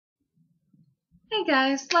Hey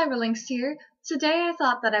guys, Lyra Linx here. Today I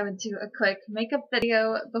thought that I would do a quick makeup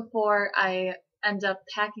video before I end up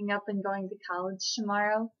packing up and going to college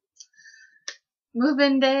tomorrow.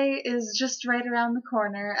 Move-in day is just right around the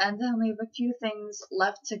corner and I only have a few things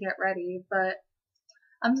left to get ready, but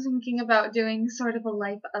I'm thinking about doing sort of a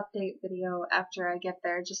life update video after I get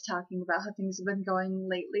there, just talking about how things have been going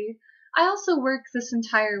lately. I also work this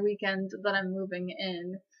entire weekend that I'm moving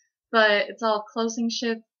in, but it's all closing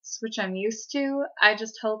shifts, which I'm used to. I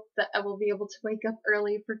just hope that I will be able to wake up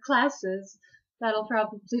early for classes. That'll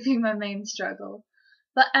probably be my main struggle.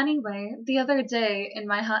 But anyway, the other day in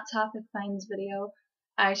my Hot Topic Finds video,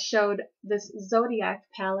 I showed this Zodiac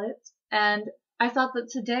palette, and I thought that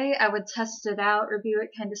today I would test it out, review it,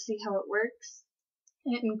 kind of see how it works.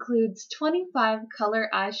 It includes 25 color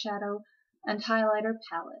eyeshadow and highlighter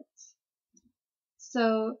palettes.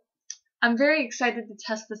 So I'm very excited to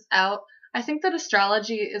test this out. I think that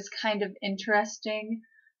astrology is kind of interesting.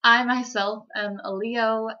 I myself am a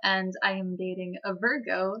Leo and I am dating a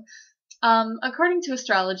Virgo. According to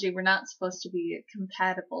astrology, we're not supposed to be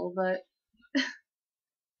compatible, but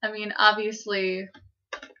I mean, obviously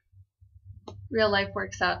real life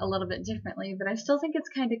works out a little bit differently, but I still think it's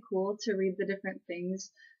kind of cool to read the different things,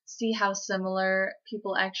 see how similar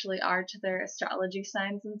people actually are to their astrology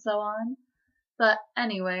signs and so on. But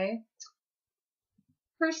anyway,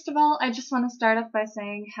 first of all, I just want to start off by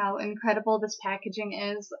saying how incredible this packaging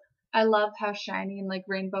is. I love how shiny and like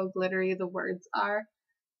rainbow glittery the words are.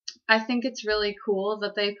 I think it's really cool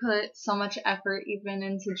that they put so much effort even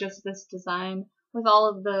into just this design with all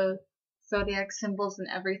of the Zodiac symbols and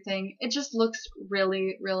everything. It just looks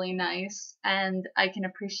really, really nice, and I can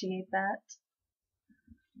appreciate that.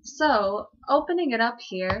 So, opening it up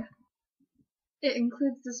here, it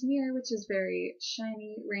includes this mirror, which is very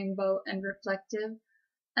shiny, rainbow, and reflective.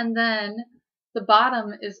 And then the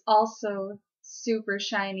bottom is also super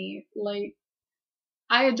shiny. Like,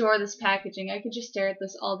 I adore this packaging. I could just stare at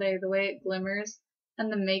this all day, the way it glimmers,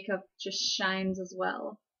 and the makeup just shines as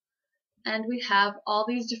well. And we have all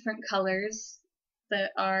these different colors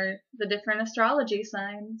that are the different astrology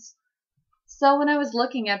signs. So when I was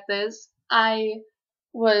looking at this, I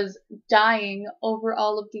was dying over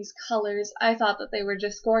all of these colors. I thought that they were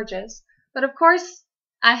just gorgeous. But of course,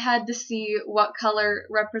 I had to see what color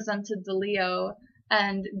represented the Leo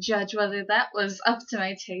and judge whether that was up to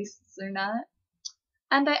my tastes or not.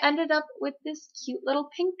 And I ended up with this cute little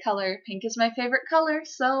pink color. Pink is my favorite color,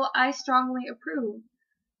 so I strongly approve.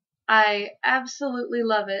 I absolutely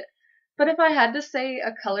love it. But if I had to say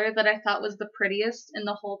a color that I thought was the prettiest in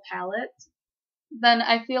the whole palette, then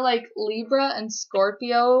I feel like Libra and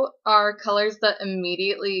Scorpio are colors that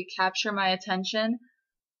immediately capture my attention.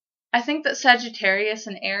 I think that Sagittarius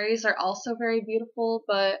and Aries are also very beautiful,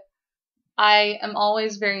 but I am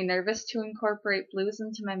always very nervous to incorporate blues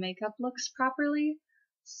into my makeup looks properly,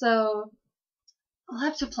 so I'll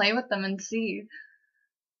have to play with them and see.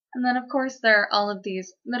 And then of course there are all of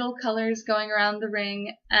these middle colors going around the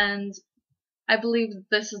ring, and I believe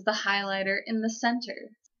this is the highlighter in the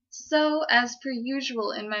center. So as per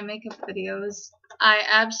usual in my makeup videos, I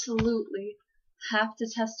absolutely have to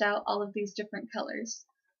test out all of these different colors.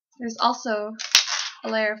 There's also a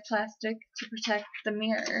layer of plastic to protect the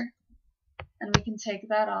mirror, and we can take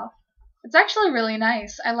that off. It's actually really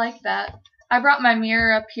nice. I like that. I brought my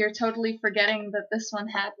mirror up here totally forgetting that this one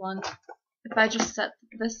had one. If I just set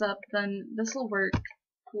this up, then this will work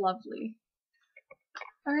lovely.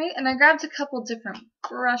 Alright, and I grabbed a couple different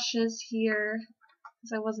brushes here,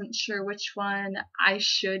 because I wasn't sure which one I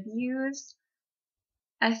should use.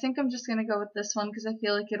 I think I'm just going to go with this one, because I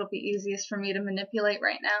feel like it'll be easiest for me to manipulate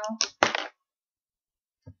right now.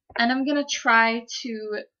 And I'm going to try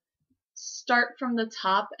to start from the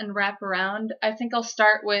top and wrap around. I think I'll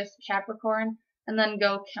start with Capricorn, and then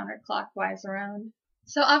go counterclockwise around.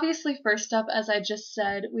 So obviously first up, as I just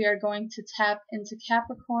said, we are going to tap into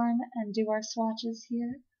Capricorn and do our swatches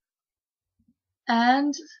here.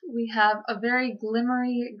 And we have a very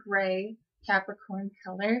glimmery gray Capricorn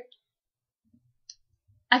color.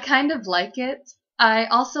 I kind of like it. I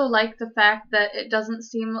also like the fact that it doesn't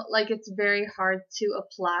seem like it's very hard to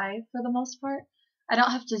apply for the most part. I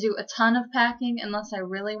don't have to do a ton of packing unless I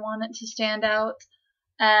really want it to stand out.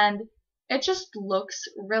 And it just looks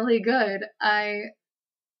really good.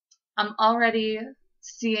 I'm already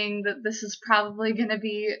seeing that this is probably going to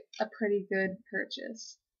be a pretty good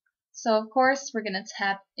purchase. So of course we're going to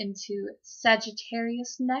tap into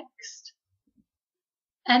Sagittarius next.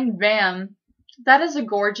 And bam! That is a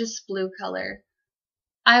gorgeous blue color.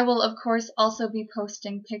 I will of course also be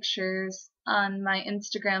posting pictures on my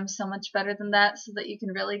Instagram So Much Better Than That, so that you can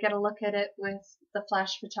really get a look at it with the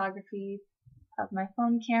flash photography of my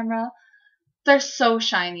phone camera. They're so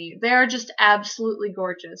shiny. They are just absolutely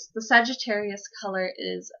gorgeous. The Sagittarius color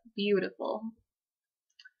is beautiful.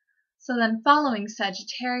 So then following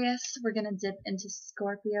Sagittarius, we're going to dip into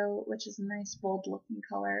Scorpio, which is a nice bold looking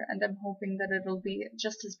color, and I'm hoping that it'll be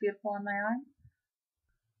just as beautiful on my arm.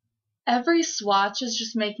 Every swatch is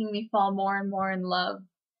just making me fall more and more in love.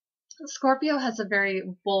 Scorpio has a very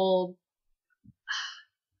bold,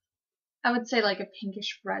 I would say like a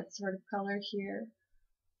pinkish red sort of color here.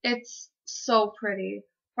 It's so pretty.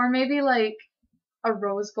 Or maybe like a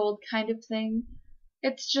rose gold kind of thing.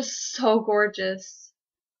 It's just so gorgeous.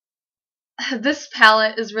 This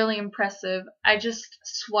palette is really impressive. I just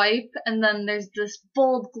swipe and then there's this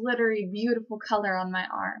bold, glittery, beautiful color on my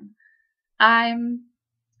arm.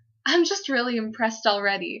 I'm just really impressed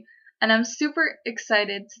already. And I'm super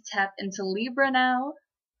excited to tap into Libra now.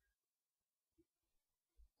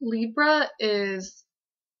 Libra is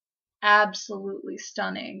absolutely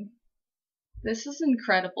stunning. This is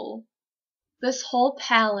incredible. This whole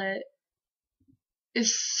palette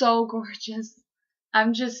is so gorgeous.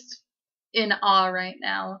 I'm just in awe right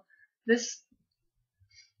now. This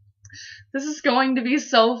is going to be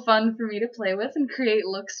so fun for me to play with and create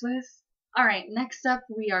looks with. Alright, next up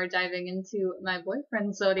we are diving into my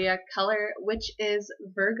boyfriend's zodiac color, which is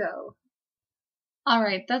Virgo.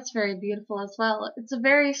 Alright, that's very beautiful as well. It's a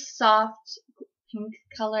very soft pink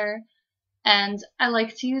color, and I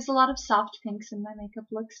like to use a lot of soft pinks in my makeup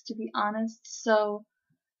looks, to be honest, so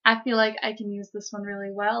I feel like I can use this one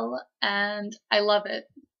really well, and I love it.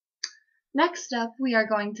 Next up, we are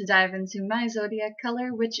going to dive into my zodiac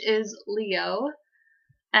color, which is Leo,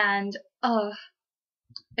 and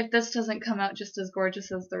if this doesn't come out just as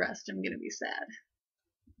gorgeous as the rest, I'm gonna be sad.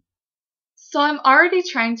 So I'm already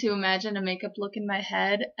trying to imagine a makeup look in my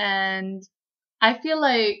head, and I feel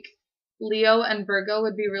like Leo and Virgo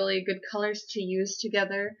would be really good colors to use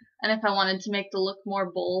together, and if I wanted to make the look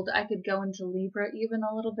more bold, I could go into Libra even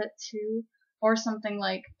a little bit too, or something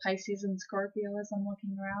like Pisces and Scorpio as I'm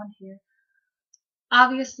looking around here.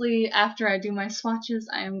 Obviously, after I do my swatches,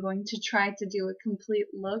 I am going to try to do a complete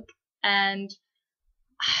look, and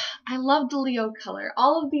I love the Leo color.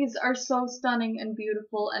 All of these are so stunning and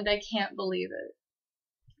beautiful, and I can't believe it.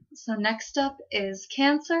 So next up is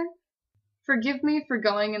Cancer. Forgive me for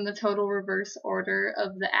going in the total reverse order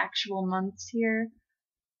of the actual months here,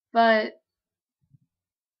 but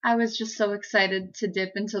I was just so excited to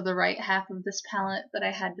dip into the right half of this palette that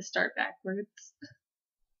I had to start backwards.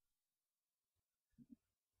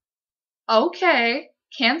 Okay,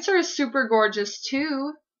 Cancer is super gorgeous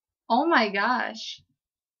too. Oh my gosh.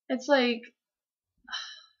 It's like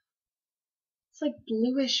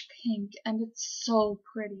bluish pink, and it's so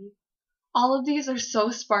pretty. All of these are so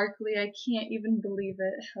sparkly, I can't even believe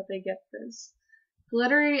it how they get this.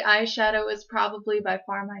 Glittery eyeshadow is probably by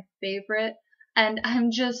far my favorite, and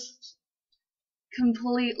I'm just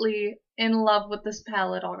completely in love with this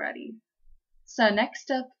palette already. So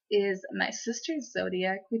next up is my sister's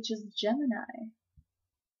zodiac, which is Gemini.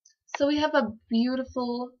 So we have a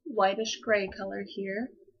beautiful whitish gray color here.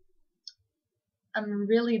 I'm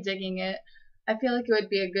really digging it. I feel like it would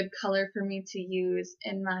be a good color for me to use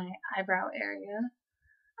in my eyebrow area.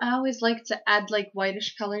 I always like to add like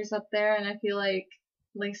whitish colors up there, and I feel like,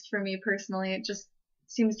 at least for me personally, it just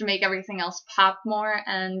seems to make everything else pop more,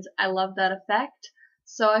 and I love that effect,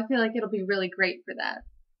 so I feel like it'll be really great for that.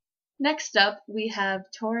 Next up, we have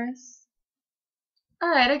Taurus.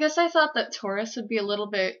 Alright, I guess I thought that Taurus would be a little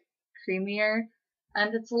bit creamier,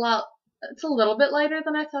 and it's a little bit lighter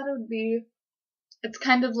than I thought it would be. It's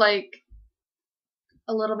kind of like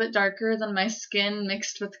a little bit darker than my skin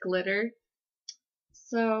mixed with glitter.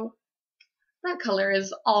 So that color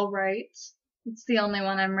is alright. It's the only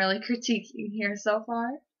one I'm really critiquing here so far.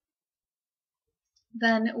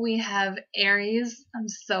 Then we have Aries. I'm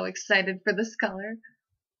so excited for this color.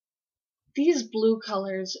 These blue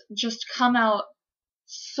colors just come out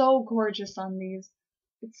so gorgeous on these.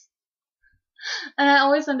 And I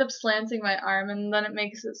always end up slanting my arm, and then it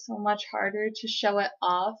makes it so much harder to show it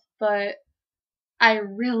off, but I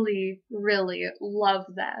really, really love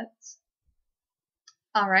that.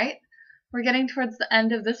 Alright, we're getting towards the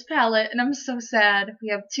end of this palette, and I'm so sad. We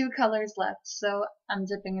have 2 colors left, so I'm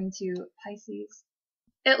dipping into Pisces.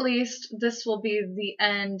 At least this will be the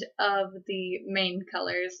end of the main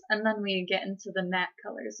colors, and then we get into the matte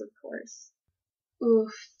colors, of course.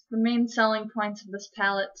 Oof, the main selling points of this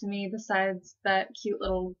palette to me, besides that cute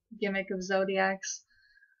little gimmick of Zodiacs,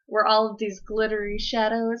 were all of these glittery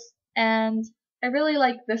shadows, and I really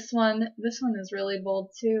like this one. This one is really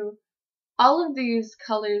bold too. All of these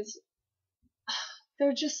colors,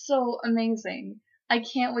 they're just so amazing. I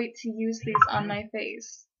can't wait to use these on my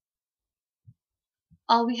face.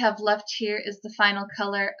 All we have left here is the final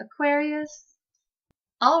color, Aquarius.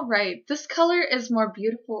 Alright, this color is more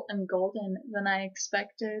beautiful and golden than I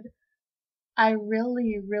expected. I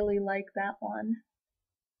really, really like that one.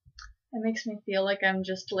 It makes me feel like I'm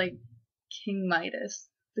just like King Midas.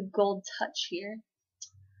 The gold touch here.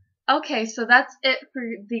 Okay, so that's it for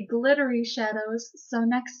the glittery shadows. So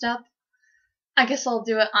next up, I guess I'll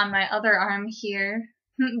do it on my other arm here.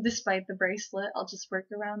 Despite the bracelet, I'll just work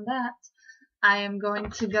around that. I am going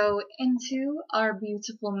to go into our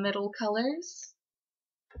beautiful middle colors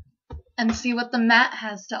and see what the matte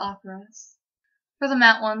has to offer us. For the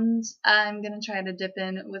matte ones, I'm going to try to dip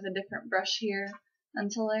in with a different brush here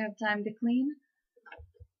until I have time to clean.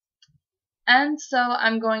 And so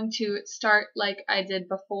I'm going to start like I did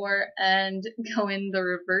before and go in the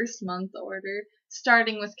reverse month order,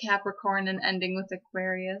 starting with Capricorn and ending with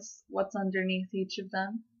Aquarius, what's underneath each of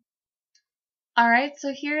them. Alright,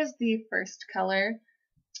 so here's the first color.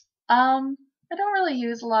 I don't really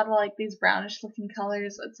use a lot of like these brownish looking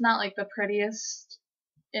colors. It's not like the prettiest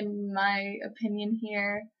in my opinion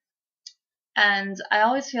here. And I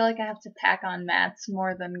always feel like I have to pack on mattes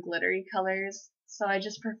more than glittery colors. So I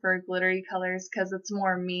just prefer glittery colors because it's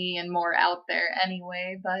more me and more out there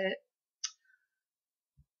anyway, but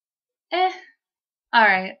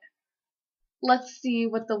Alright. Let's see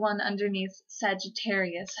what the one underneath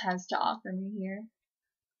Sagittarius has to offer me here.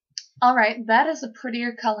 Alright, that is a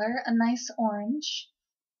prettier color, a nice orange.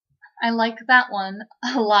 I like that one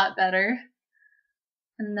a lot better.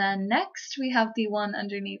 And then next we have the one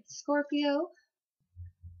underneath Scorpio.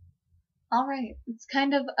 Alright, it's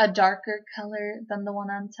kind of a darker color than the one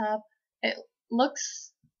on top. It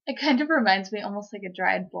kind of reminds me almost like a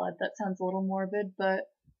dried blood. That sounds a little morbid, but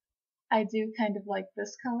I do kind of like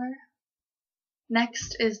this color.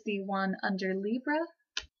 Next is the one under Libra.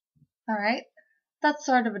 Alright, that's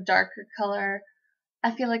sort of a darker color.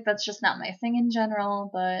 I feel like that's just not my thing in general,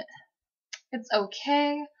 but it's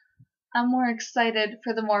okay. I'm more excited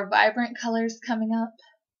for the more vibrant colors coming up.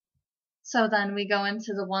 So then we go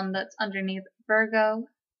into the one that's underneath Virgo.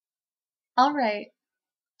 Alright.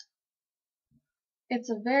 It's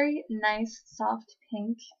a very nice soft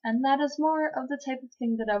pink, and that is more of the type of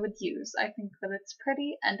thing that I would use. I think that it's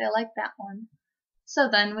pretty, and I like that one. So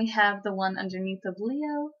then we have the one underneath of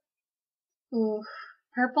Leo. Ooh,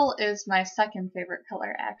 purple is my second favorite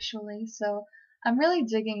color actually, so I'm really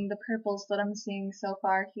digging the purples that I'm seeing so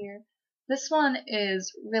far here. This one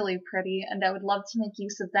is really pretty, and I would love to make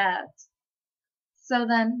use of that. So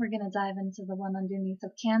then we're going to dive into the one underneath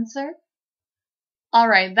of Cancer.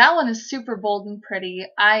 Alright, that one is super bold and pretty.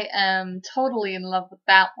 I am totally in love with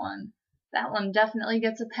that one. That one definitely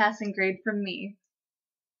gets a passing grade from me.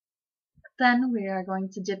 Then we are going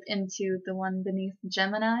to dip into the one beneath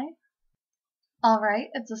Gemini. Alright,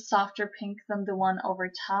 it's a softer pink than the one over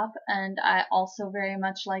top, and I also very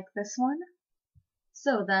much like this one.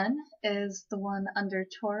 So then is the one under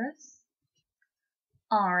Taurus.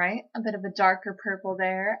 Alright, a bit of a darker purple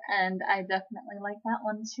there, and I definitely like that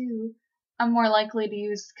one too. I'm more likely to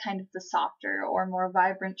use kind of the softer or more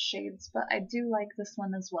vibrant shades, but I do like this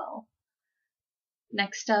one as well.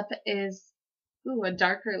 Next up is, a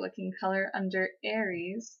darker looking color under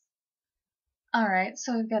Aries. Alright,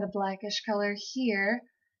 so we've got a blackish color here.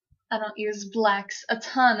 I don't use blacks a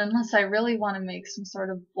ton unless I really want to make some sort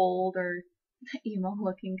of bold or emo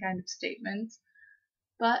looking kind of statement.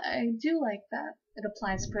 But I do like that. It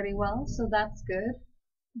applies pretty well, so that's good.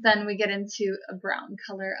 Then we get into a brown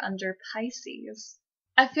color under Pisces.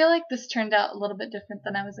 I feel like this turned out a little bit different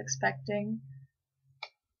than I was expecting.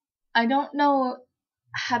 I don't know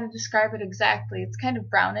how to describe it exactly. It's kind of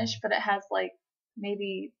brownish, but it has like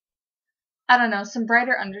maybe, I don't know, some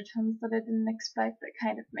brighter undertones that I didn't expect that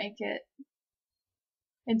kind of make it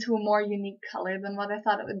into a more unique color than what I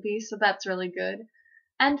thought it would be, so that's really good.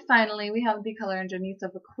 And finally, we have the color underneath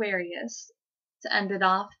of Aquarius to end it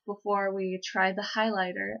off before we try the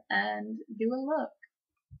highlighter and do a look.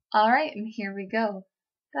 Alright, and here we go.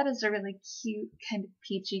 That is a really cute kind of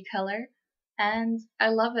peachy color, and I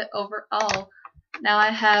love it overall. Now I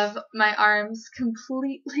have my arms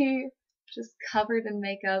completely just covered in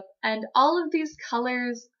makeup, and all of these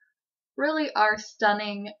colors really are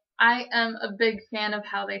stunning. I am a big fan of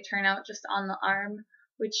how they turn out just on the arm,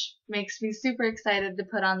 which makes me super excited to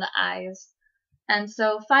put on the eyes. And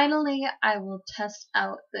so finally I will test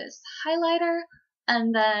out this highlighter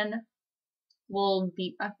and then we'll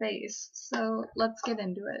beat my face. So let's get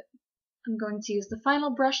into it. I'm going to use the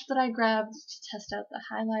final brush that I grabbed to test out the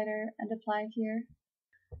highlighter and apply here.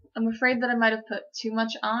 I'm afraid that I might have put too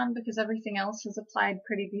much on because everything else is applied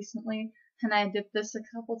pretty decently. and I did this a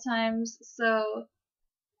couple times, so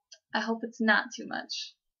I hope it's not too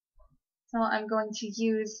much. So I'm going to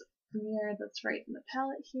use the mirror that's right in the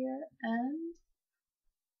palette here, and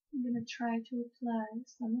I'm going to try to apply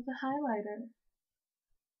some of the highlighter.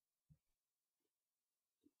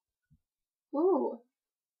 Ooh!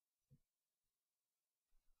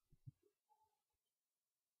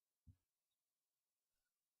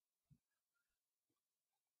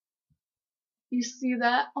 You see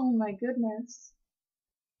that? Oh my goodness.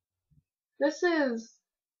 This is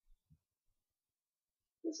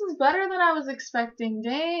better than I was expecting.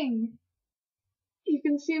 Dang. You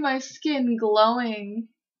can see my skin glowing.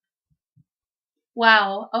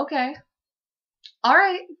 Wow. Okay.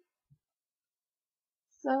 Alright.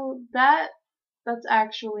 So that's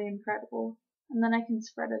actually incredible. And then I can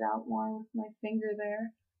spread it out more with my finger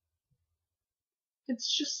there. It's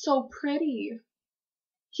just so pretty.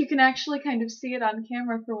 You can actually kind of see it on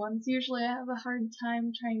camera for once. Usually I have a hard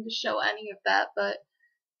time trying to show any of that, but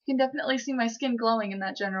you can definitely see my skin glowing in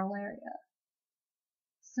that general area.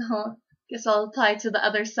 So, guess I'll apply to the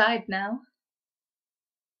other side now.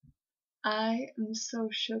 I am so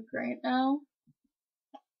shook right now.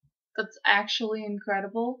 That's actually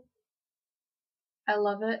incredible. I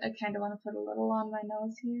love it. I kind of want to put a little on my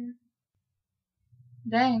nose here.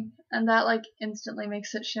 Dang, and that like instantly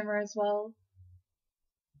makes it shimmer as well.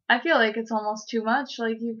 I feel like it's almost too much.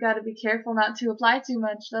 Like, you've got to be careful not to apply too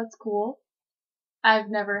much. That's cool. I've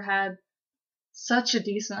never had such a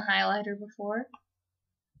decent highlighter before.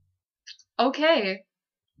 Okay,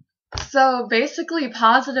 so basically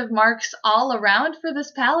positive marks all around for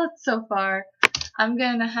this palette so far. I'm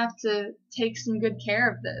gonna have to take some good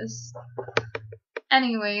care of this.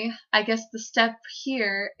 Anyway, I guess the step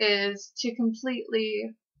here is to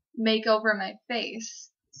completely make over my face.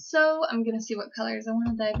 So I'm gonna see what colors I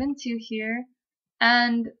want to dive into here,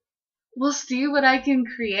 and we'll see what I can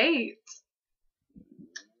create.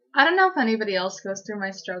 I don't know if anybody else goes through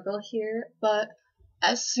my struggle here, but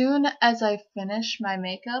as soon as I finish my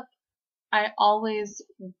makeup, I always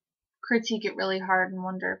critique it really hard and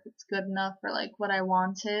wonder if it's good enough or like what I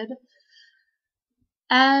wanted.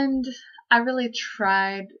 And I really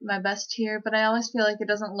tried my best here, but I always feel like it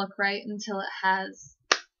doesn't look right until it has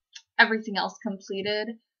everything else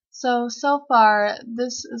completed. So far,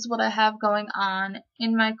 this is what I have going on.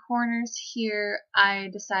 In my corners here, I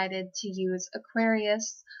decided to use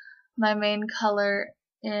Aquarius. My main color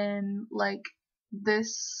in like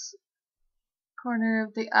this corner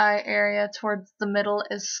of the eye area towards the middle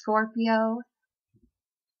is Scorpio.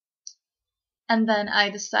 And then I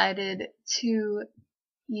decided to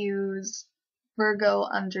use Virgo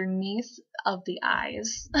underneath of the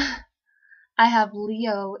eyes. I have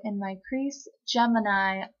Leo in my crease,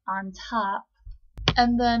 Gemini on top,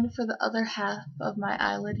 and then for the other half of my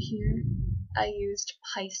eyelid here, I used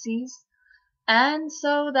Pisces. And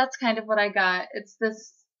so that's kind of what I got. It's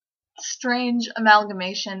this strange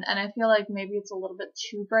amalgamation, and I feel like maybe it's a little bit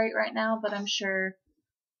too bright right now, but I'm sure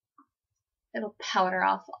it'll powder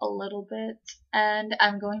off a little bit. And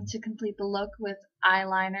I'm going to complete the look with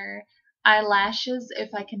eyeliner, eyelashes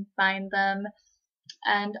if I can find them,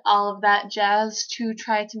 and all of that jazz to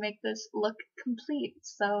try to make this look complete.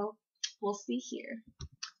 So we'll see here.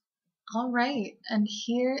 Alright, and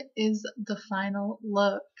here is the final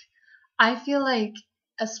look. I feel like,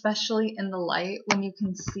 especially in the light, when you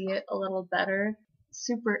can see it a little better,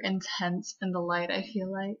 super intense in the light, I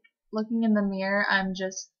feel like. Looking in the mirror, I'm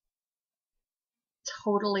just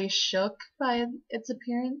totally shook by its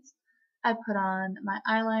appearance. I put on my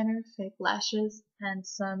eyeliner, fake lashes, and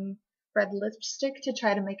some red lipstick to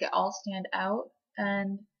try to make it all stand out,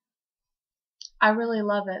 and I really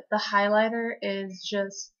love it. The highlighter is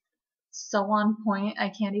just so on point, I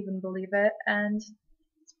can't even believe it, and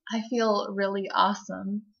I feel really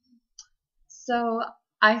awesome. So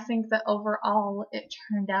I think that overall it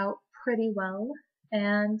turned out pretty well,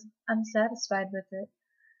 and I'm satisfied with it.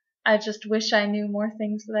 I just wish I knew more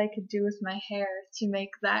things that I could do with my hair to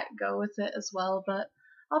make that go with it as well, but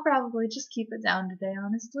I'll probably just keep it down today,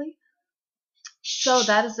 honestly. So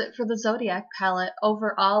that is it for the Zodiac palette.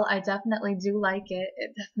 Overall, I definitely do like it.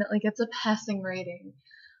 It definitely gets a passing rating.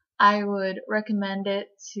 I would recommend it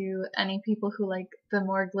to any people who like the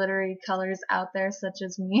more glittery colors out there, such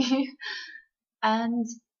as me. And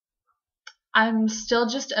I'm still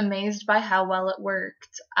just amazed by how well it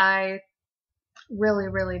worked. I really,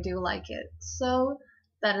 really do like it. So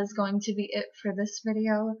that is going to be it for this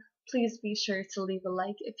video. Please be sure to leave a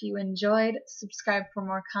like if you enjoyed, subscribe for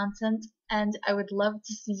more content, and I would love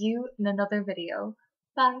to see you in another video.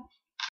 Bye!